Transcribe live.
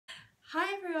Hi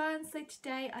everyone, so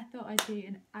today I thought I'd do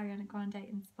an Ariana Grande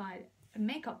inspired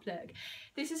makeup look.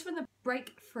 This is from the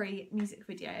Break Free music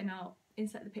video and I'll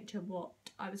insert the picture of what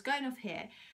I was going off here.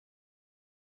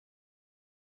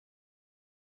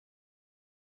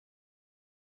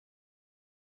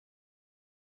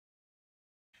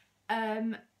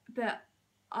 But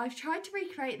I've tried to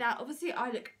recreate that. Obviously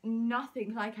I look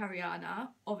nothing like Ariana,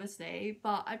 obviously,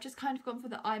 but I've just kind of gone for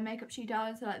the eye makeup she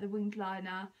does, so like the winged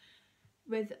liner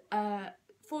with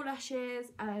full lashes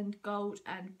and gold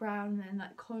and brown and then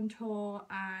like contour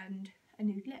and a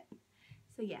nude lip.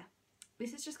 So yeah,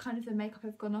 this is just kind of the makeup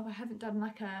I've gone off. I haven't done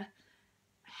like a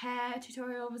hair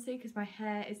tutorial obviously because my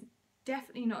hair is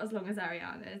definitely not as long as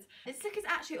Ariana's. This look is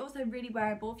actually also really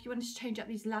wearable if you wanted to change up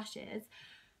these lashes.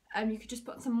 You could just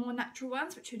put some more natural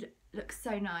ones which would look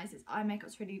so nice. Its eye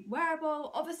makeup's really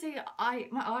wearable. Obviously my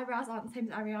eyebrows aren't the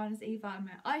same as Ariana's either and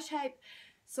my eye shape,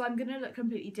 so I'm gonna look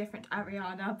completely different to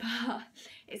Ariana, but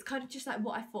it's kind of just like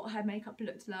what I thought her makeup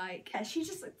looked like. Yeah, she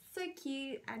just looks so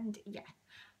cute and yeah,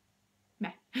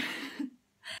 meh.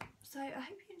 So I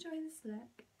hope you enjoy this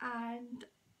look and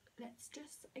let's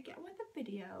just get on with the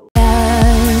video.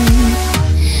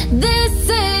 This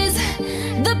is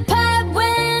the part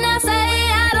when I say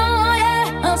I don't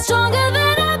want you. I'm stronger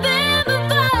than I've been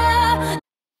before.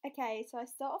 Okay, so I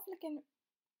start off looking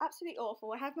absolutely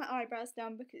awful. I have my eyebrows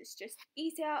done because it's just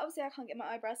easier. Obviously I can't get my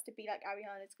eyebrows to be like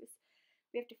Ariana's because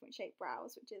we have different shaped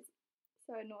brows, which is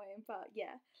so annoying, but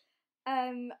yeah.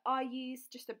 I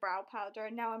used just a brow powder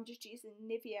and now I'm just using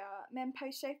Nivea Men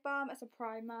Post Shave Balm as a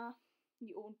primer.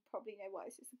 You all probably know why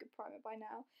this is a good primer by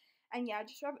now. And yeah,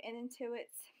 just rub it in until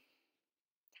it's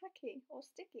tacky or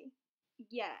sticky.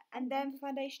 Yeah, and then for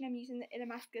foundation I'm using the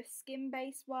Illamasqua Skin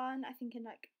Base one, I think in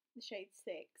like the shade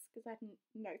 6 because I had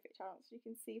no fake tan on so you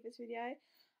can see this video.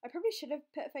 I probably should have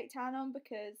put a fake tan on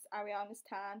because Ariana's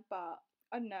tan, but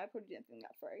I don't know, I probably didn't think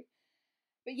that through.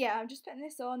 But yeah, I'm just putting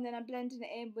this on, then I'm blending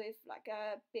it in with like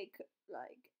a big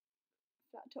like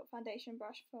flat top foundation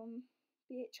brush from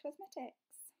BH Cosmetics.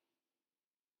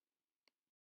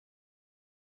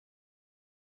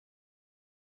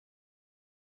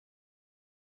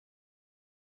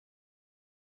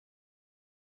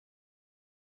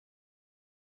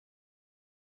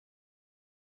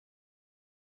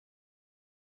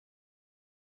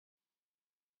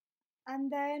 And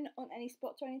then on any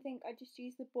spots or anything, I just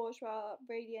use the Bourjois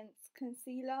Radiance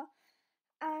Concealer.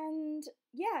 And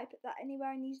yeah, I put that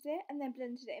anywhere I needed it and then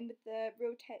blended it in with the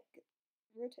Real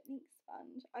Technique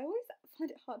sponge. I always find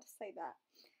it hard to say that.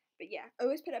 But yeah, I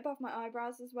always put it above my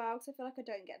eyebrows as well because I feel like I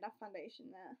don't get enough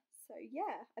foundation there. So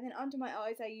yeah, and then under my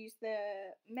eyes I use the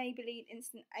Maybelline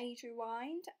Instant Age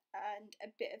Rewind and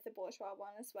a bit of the Bourjois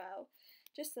one as well,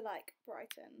 just to like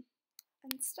brighten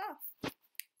and stuff.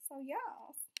 So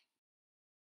yeah.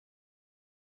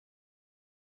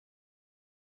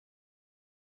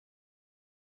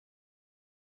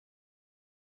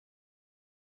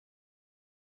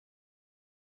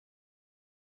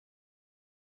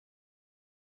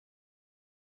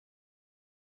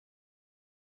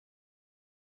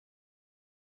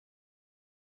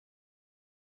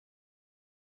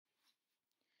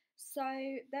 So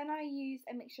then I use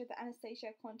a mixture of the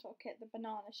Anastasia Contour Kit, the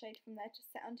banana shade from there to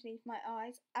set underneath my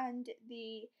eyes, and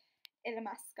the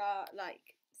Illamasqua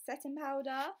like setting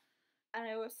powder. And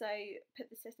I also put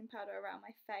the setting powder around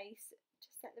my face to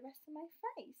set the rest of my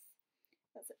face.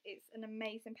 It's an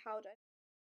amazing powder.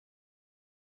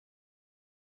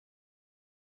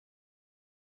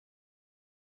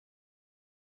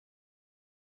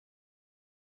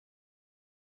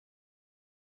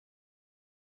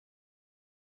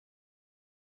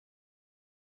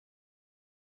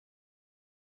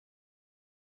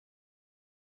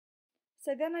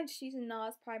 So then I just use a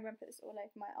NARS primer and put this all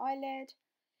over my eyelid.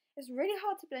 It's really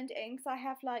hard to blend it in because I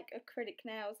have like acrylic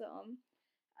nails on,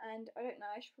 and I don't know,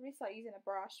 I should probably start using a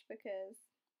brush because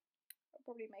it'll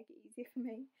probably make it easier for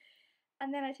me.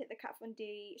 And then I take the Kat Von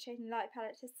D Shade and Light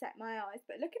palette to set my eyes.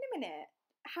 But look in a minute,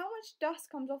 how much dust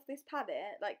comes off this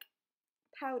palette, like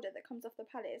powder that comes off the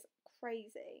palette is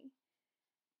crazy.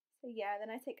 So yeah, then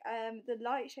I take the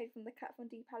light shade from the Kat Von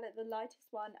D palette, the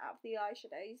lightest one out of the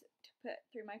eyeshadows, to put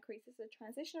through my crease as a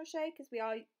transitional shade because we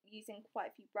are using quite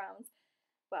a few browns.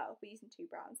 Well, we're using 2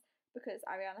 browns because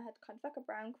Ariana had kind of like a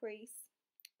brown crease.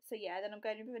 So yeah, then I'm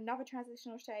going in with another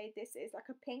transitional shade. This is like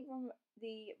a pink from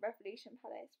the Revolution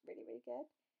palette. It's really, really good.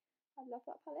 I love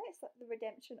that palette. It's like the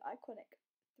Redemption Iconic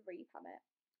 3 palette.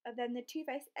 And then the Too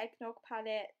Faced Eggnog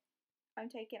palette I'm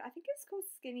taking, I think it's called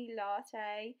Skinny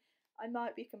Latte. I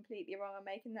might be completely wrong, I'm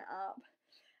making that up.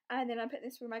 And then I'm putting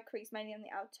this through my crease, mainly on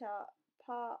the outer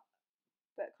part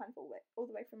but kind of all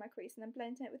the way through my crease, and then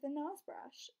blending it with a NARS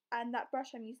brush. And that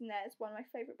brush I'm using there is one of my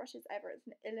favourite brushes ever. It's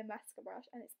an Illamasqua brush,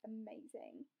 and it's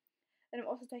amazing. Then I'm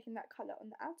also taking that colour on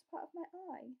the outer part of my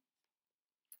eye.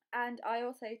 And I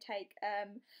also take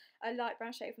a light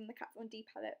brown shade from the Kat Von D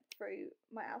palette through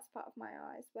my outer part of my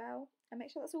eye as well, and make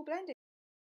sure that's all blended.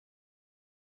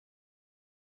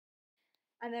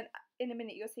 And then in a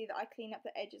minute you'll see that I clean up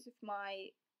the edges with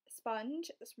my sponge.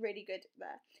 That's really good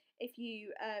there. If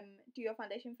you do your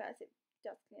foundation first, it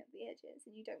does clean up the edges,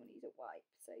 and you don't want to use a wipe,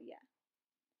 so yeah.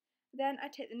 Then I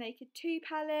take the Naked 2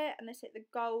 palette, and I take the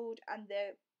gold and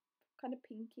the kind of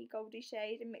pinky goldy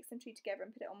shade and mix them two together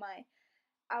and put it on my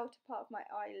outer part of my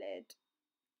eyelid.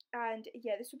 And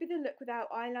yeah, this would be the look without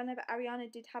eyeliner, but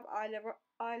Ariana did have eyeliner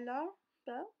on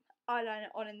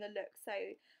in the look, so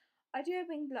I do a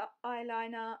wing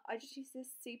eyeliner. I just use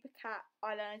this Super Cat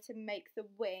eyeliner to make the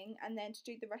wing, and then to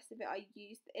do the rest of it I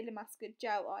use the Illamasqua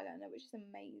gel eyeliner, which is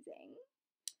amazing.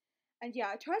 And yeah,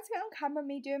 I tried to get on camera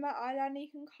me doing my eyeliner, you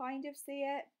can kind of see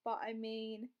it, but I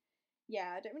mean,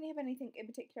 yeah, I don't really have anything in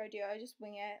particular I do, I just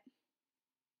wing it,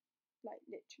 like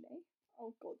literally.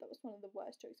 Oh god, that was one of the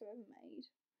worst jokes I've ever made.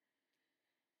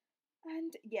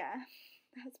 And yeah,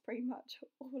 that's pretty much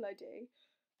all I do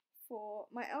for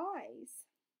my eyes.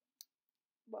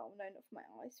 Well, no, not for my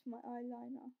eyes, for my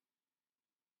eyeliner.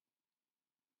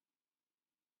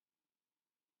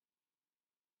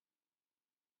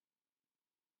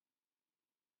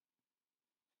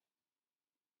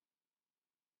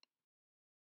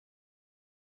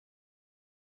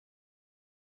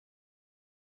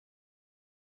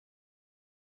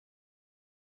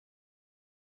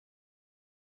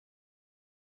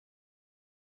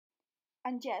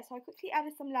 And yeah, so I quickly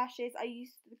added some lashes. I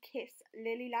used the Kiss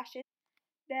Lily lashes.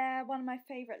 They're one of my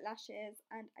favourite lashes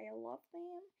and I love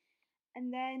them.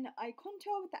 And then I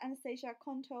contour with the Anastasia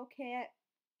contour kit.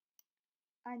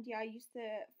 And yeah, I used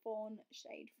the fawn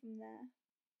shade from there.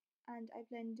 And I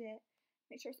blend it,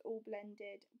 make sure it's all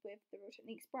blended with the Real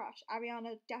Techniques brush.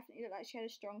 Ariana definitely looked like she had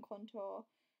a strong contour,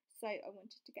 so I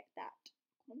wanted to get that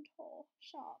contour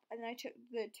sharp. And then I took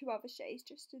the two other shades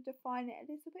just to define it a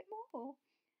little bit more.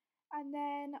 And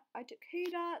then I took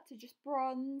Huda to just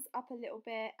bronze up a little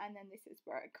bit, and then this is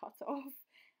where it cut off.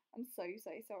 I'm so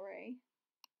sorry.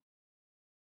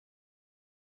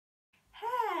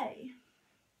 Hey!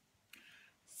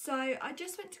 So I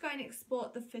just went to go and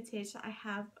export the footage that I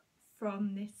have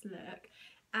from this look,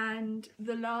 and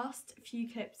the last few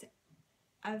clips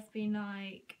have been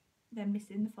like, they're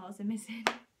missing, the files are missing.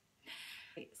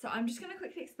 So I'm just going to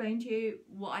quickly explain to you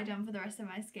what I've done for the rest of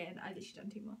my skin. I literally done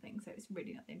two more things, so it's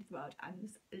really not the end of the world. And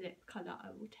this lip colour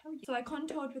I will tell you. So I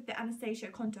contoured with the Anastasia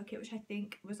contour kit, which I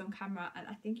think was on camera, and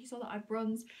I think you saw that I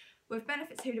bronzed with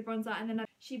Benefit's Huda bronzer, and then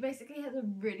she basically has a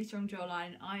really strong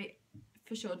jawline. I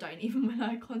for sure don't even when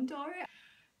I contour it.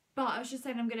 But I was just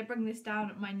saying I'm going to bring this down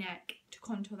at my neck to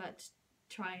contour that, to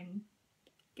try and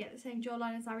get the same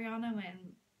jawline as Ariana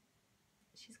when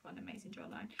she's got an amazing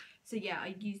jawline. So yeah,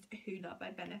 I used Hula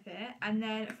by Benefit. And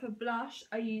then for blush,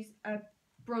 I used a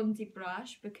bronzy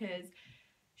blush because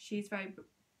she's very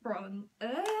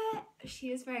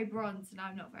she is very bronzed and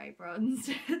I'm not very bronzed.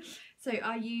 So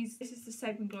I use, this is the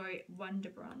Soap & Glory Wonder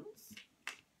Bronze.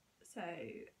 So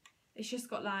it's just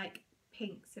got like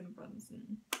pinks and bronze,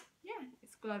 and yeah,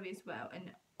 it's glowy as well.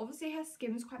 And obviously her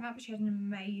skin was quite matte, but she had an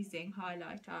amazing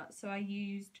highlighter. So I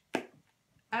used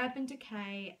Urban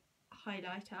Decay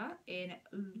highlighter in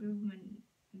Luminous,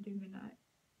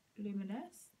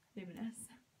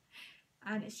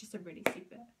 and it's just a really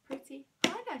super pretty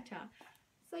highlighter.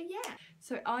 So yeah,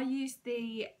 so I used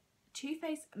the Too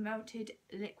Faced Melted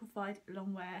Liquefied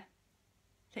Longwear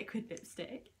liquid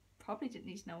lipstick, probably didn't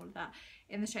need to know all of that,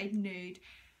 in the shade Nude,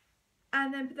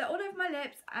 and then put that all over my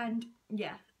lips. And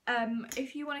yeah,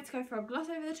 if you wanted to go for a gloss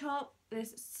over the top,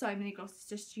 there's so many glosses,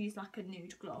 just use like a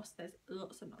nude gloss. There's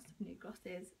lots and lots of nude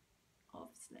glosses,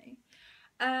 obviously.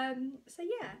 So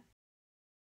yeah.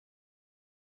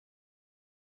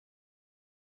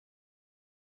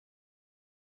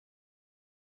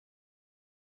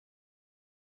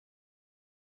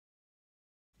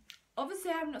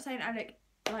 Obviously I'm not saying I look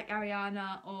like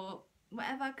Ariana or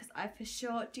whatever, because I for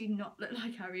sure do not look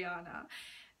like Ariana,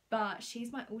 but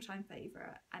she's my all-time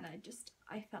favourite, and I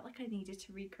felt like I needed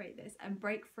to recreate this. And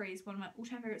Break Free is one of my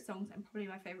all-time favourite songs and probably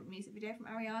my favourite music video from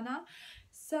Ariana,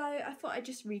 so I thought I'd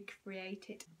just recreate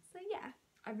it. So yeah,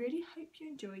 I really hope you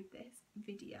enjoyed this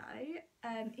video.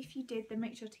 If you did, then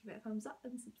make sure to give it a thumbs up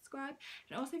and subscribe.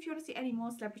 And also if you want to see any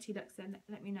more celebrity looks, then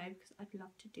let me know, because I'd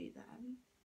love to do them.